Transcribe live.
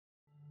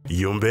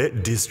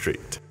Yumbe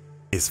district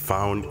is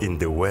found in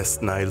the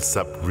West Nile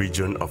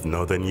sub-region of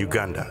northern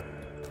Uganda,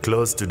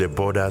 close to the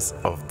borders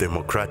of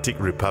Democratic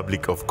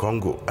Republic of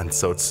Congo and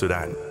South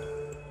Sudan.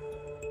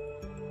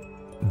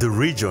 The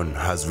region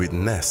has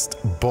witnessed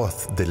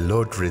both the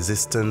Lord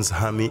Resistance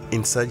Army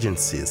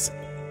insurgencies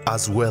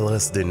as well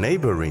as the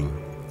neighboring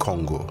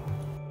Congo.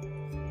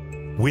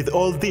 With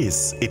all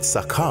this, it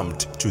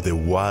succumbed to the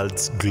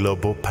world's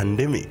global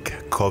pandemic,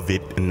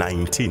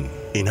 COVID-19.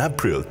 In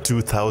April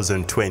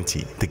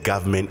 2020, the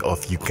government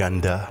of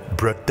Uganda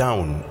brought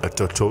down a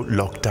total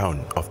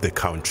lockdown of the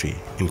country,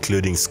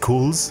 including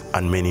schools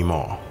and many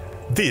more.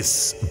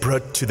 This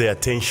brought to the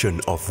attention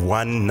of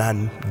one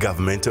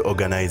non-governmental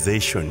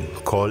organization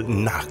called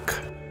NAC,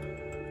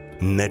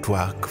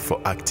 Network for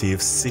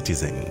Active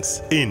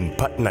Citizens, in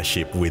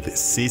partnership with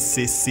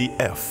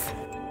CCCF,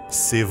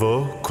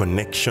 Civil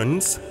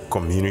Connections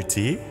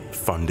Community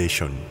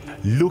Foundation,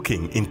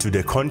 looking into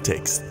the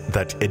context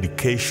that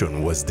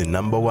education was the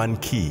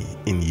 #1 key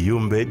in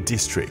Yumbe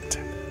district.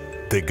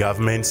 The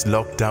government's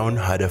lockdown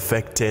had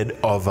affected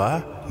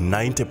over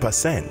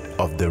 90%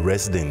 of the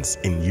residents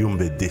in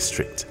Yumbe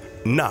district.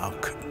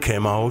 NAC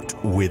came out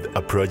with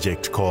a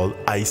project called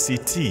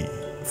ICT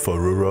for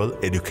rural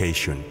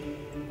education.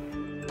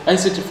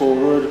 ICT for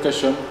rural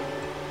education,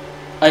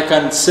 I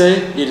can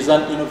say it is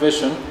an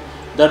innovation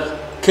that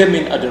came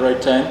in at the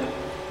right time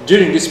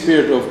during this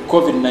period of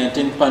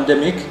COVID-19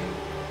 pandemic.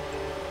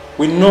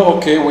 We know,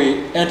 okay,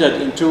 we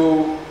entered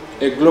into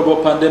a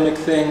global pandemic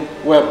thing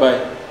whereby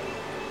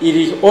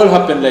it all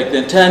happened like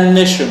the entire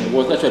nation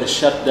was actually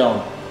shut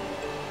down.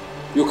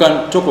 You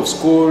can talk of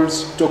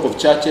schools, talk of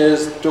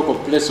churches, talk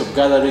of place of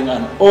gathering,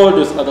 and all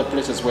those other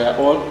places were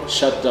all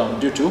shut down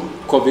due to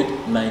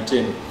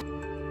COVID-19.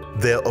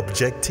 Their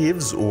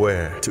objectives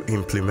were to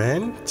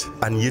implement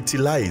and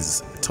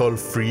utilize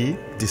toll-free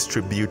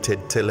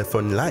distributed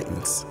telephone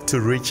lines to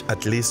reach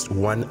at least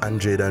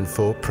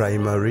 104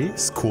 primary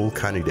school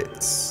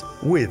candidates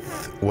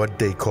with what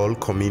they call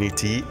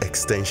community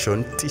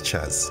extension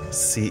teachers,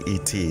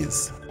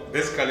 CETs.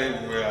 Basically,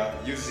 we were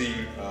using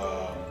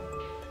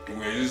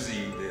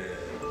the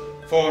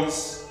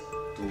phones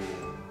to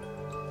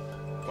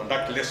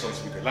conduct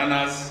lessons with the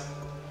learners.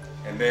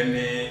 And then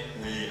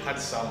we had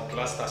some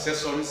cluster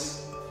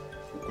sessions.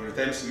 We could at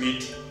times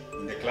meet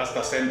in the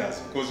cluster centers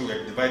because we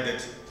have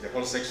divided the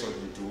whole section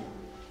into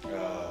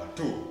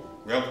two.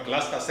 We have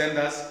cluster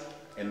centers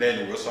and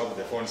then we also have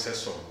the phone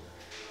session.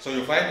 So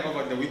you find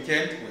over the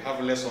weekend we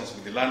have lessons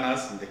with the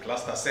learners in the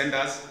cluster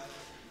centers,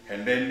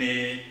 and then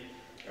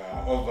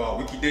over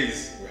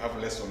weekdays we have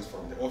lessons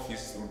from the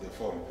office through the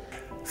phone.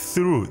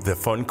 Through the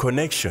phone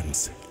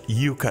connections,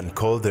 you can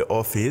call the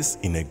office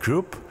in a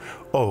group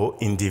or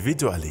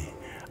individually,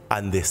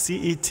 and the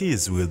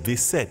CETs will be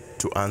set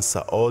to answer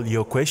all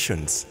your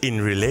questions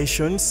in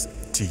relations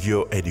to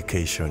your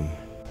education.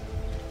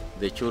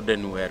 The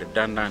children were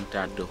redundant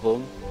at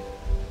home.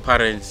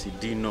 Parents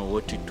didn't know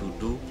what to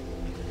do.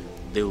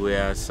 There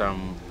were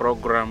some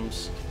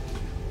programs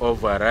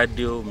over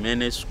radio.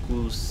 Many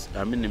schools,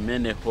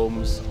 many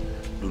homes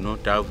do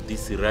not have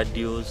these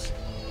radios,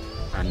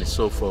 and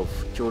so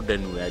forth.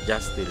 Children were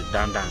just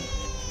redundant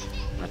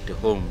at the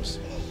homes.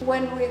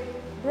 When we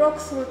broke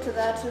through to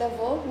that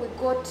level, we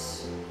got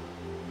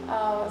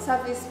our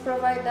service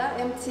provider,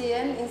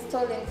 MTN,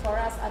 installing for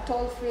us a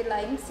toll-free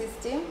line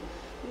system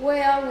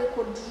where we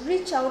could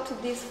reach out to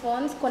these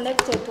phones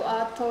connected to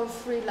our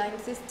toll-free line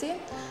system,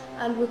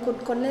 and we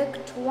could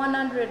connect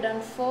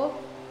 104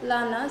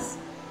 learners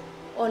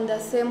on the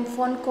same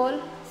phone call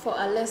for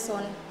a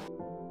lesson.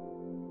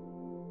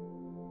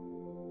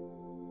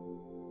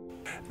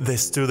 The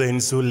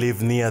students who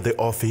live near the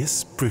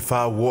office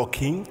prefer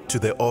walking to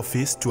the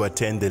office to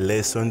attend the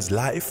lessons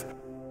live,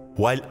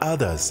 while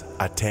others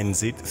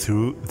attend it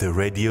through the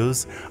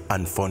radios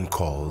and phone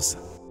calls.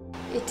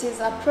 It is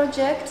a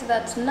project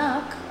that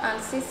NAC and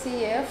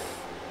CCF,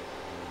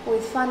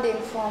 with funding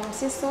from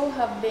CISO,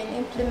 have been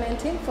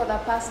implementing for the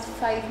past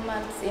 5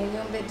 months in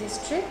Yumbe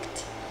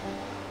district.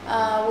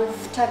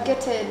 We've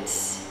targeted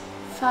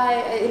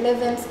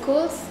 11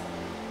 schools,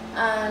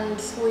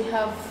 and we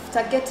have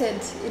targeted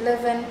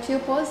 11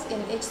 pupils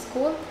in each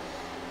school.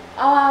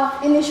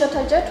 Our initial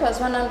target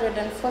was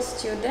 104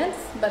 students,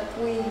 but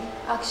we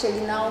actually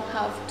now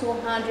have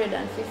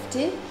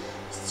 250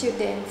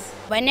 students.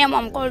 By name,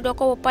 I'm called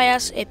Doko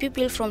Pius, a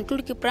pupil from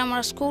Turkey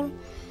Primary School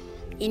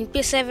in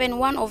P7,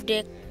 one of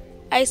the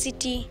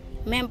ICT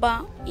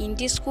member in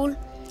this school.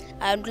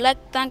 I would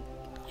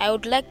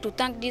like to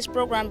thank this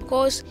program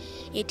because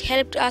it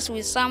helped us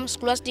with some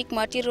scholastic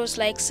materials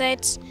like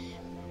sets,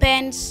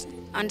 pens,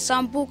 and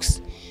some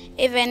books.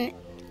 Even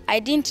I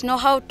didn't know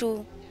how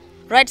to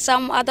write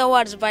some other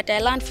words, but I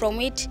learned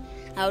from it.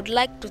 I would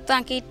like to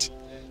thank it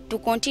to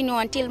continue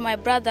until my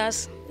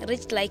brothers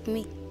reached like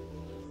me.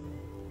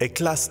 A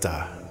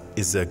cluster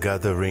is a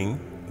gathering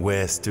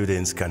where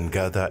students can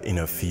gather in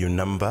a few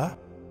number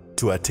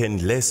to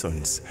attend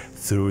lessons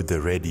through the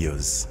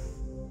radios.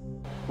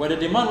 When the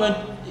demand went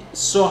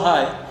so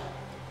high,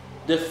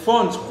 the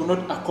phones could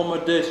not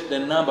accommodate the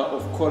number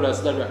of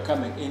callers that were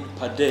coming in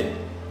per day.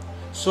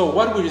 So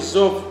what we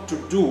resolved to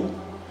do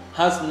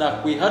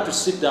we had to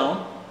sit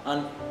down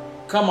and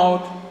come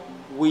out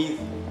with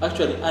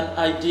actually an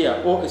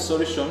idea or a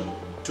solution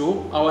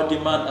to our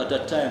demand at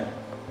that time.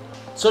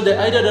 So the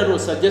idea that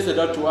was suggested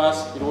out to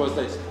us, it was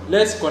this: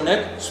 let's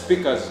connect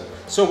speakers.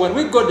 So when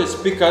we got the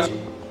speakers,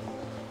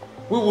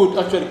 we would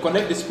actually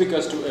connect the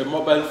speakers to a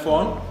mobile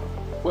phone.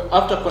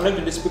 After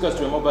connecting the speakers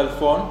to a mobile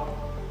phone,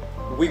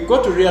 we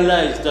got to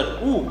realize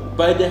that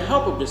by the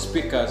help of the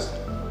speakers,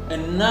 a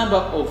number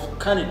of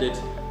candidates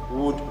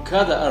would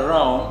gather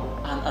around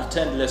and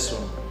attend lesson.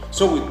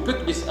 So we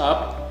picked this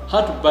up,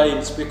 how to buy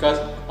in speakers,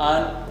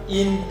 and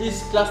in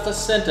these cluster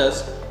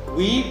centers,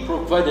 we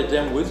provided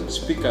them with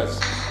speakers.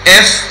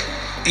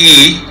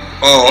 FEOTUS,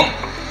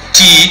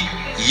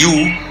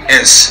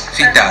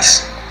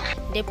 Fictas.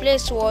 The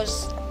place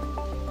was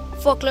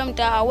 4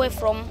 kilometers away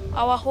from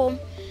our home.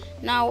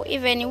 Now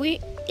even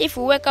if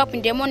we wake up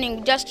in the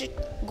morning just to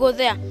go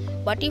there,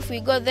 but if we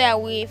go there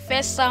we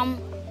face some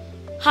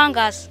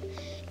hangers.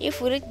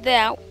 If we reach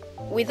there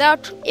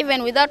without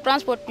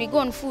transport, we go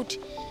on foot.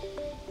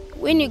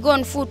 When we go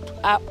on foot,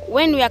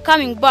 when we are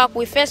coming back,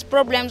 we face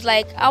problems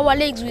like our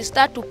legs will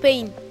start to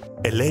pain.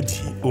 A lady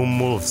who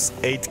moves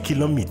 8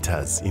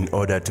 kilometers in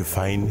order to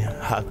find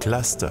her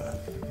cluster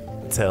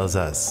tells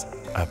us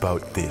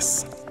about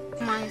this.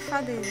 My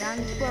father is a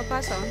poor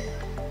person.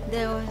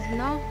 There was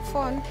no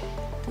phone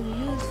to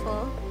use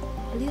for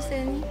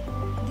listening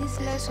these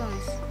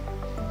lessons.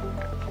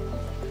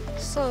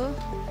 So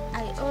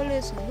I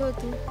always go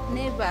to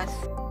neighbors.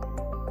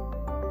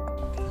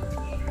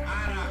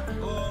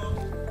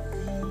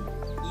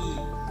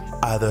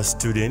 Other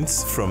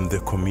students from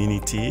the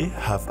community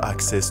have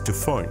access to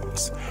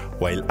phones,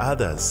 while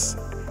others,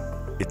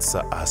 it's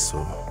a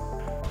hassle.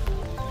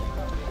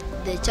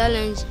 The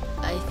challenge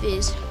I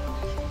face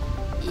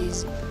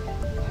is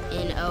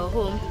in our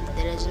home,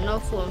 there is no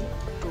phone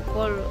to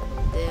call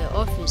the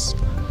office.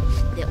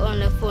 The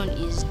only phone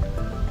is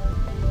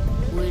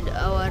with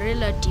our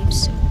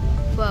relatives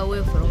far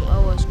away from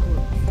our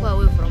school, far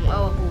away from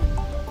our home.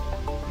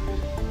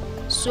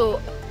 So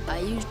I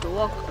used to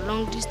walk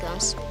long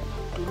distance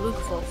to look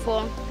for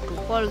phone to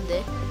call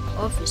the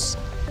office.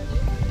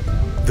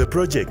 The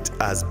project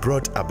has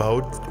brought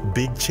about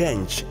big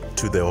change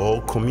to the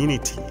whole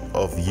community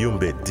of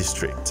Yumbe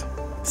district.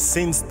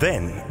 Since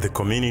then, the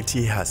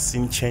community has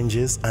seen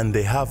changes and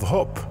they have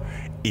hope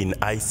in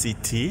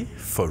ICT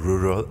for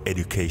rural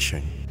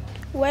education.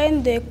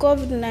 When the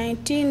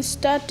COVID-19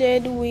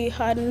 started, we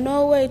had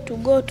no way to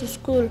go to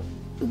school,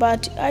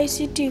 but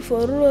ICT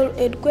for rural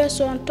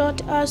education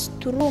taught us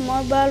through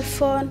mobile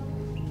phone,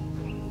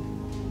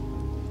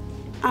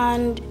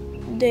 and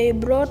they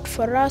brought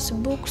for us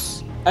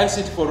books.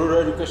 ICT for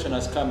rural education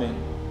has come in.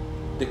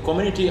 The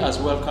community has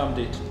welcomed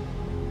it.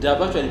 They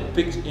have actually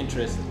picked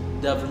interest.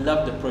 They have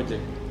loved the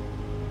project.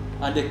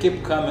 And they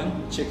keep coming,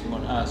 checking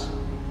on us.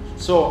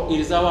 So it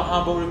is our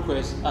humble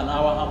request and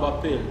our humble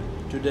appeal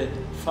to the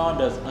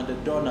founders and the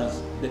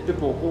donors, the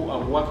people who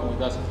are working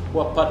with us, who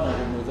are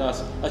partnering with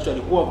us,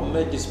 actually who have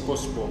made this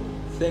possible.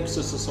 Thanks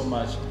so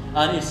much.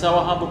 And it's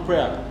our humble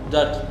prayer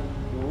that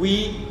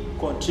we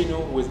continue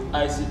with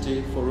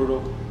ICT for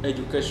rural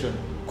education,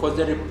 because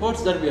the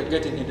reports that we are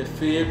getting in the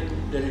field,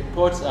 the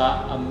reports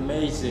are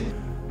amazing.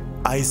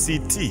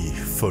 ICT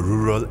for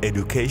rural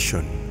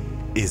education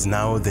is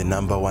now the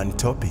 #1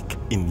 topic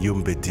in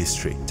Yumbe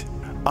district.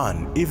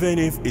 And even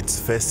if it's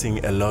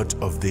facing a lot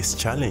of these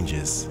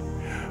challenges,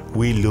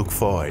 we look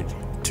forward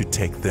to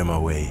take them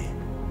away.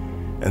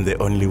 And the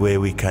only way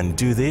we can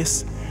do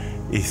this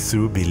is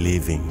through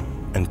believing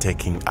and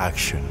taking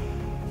action.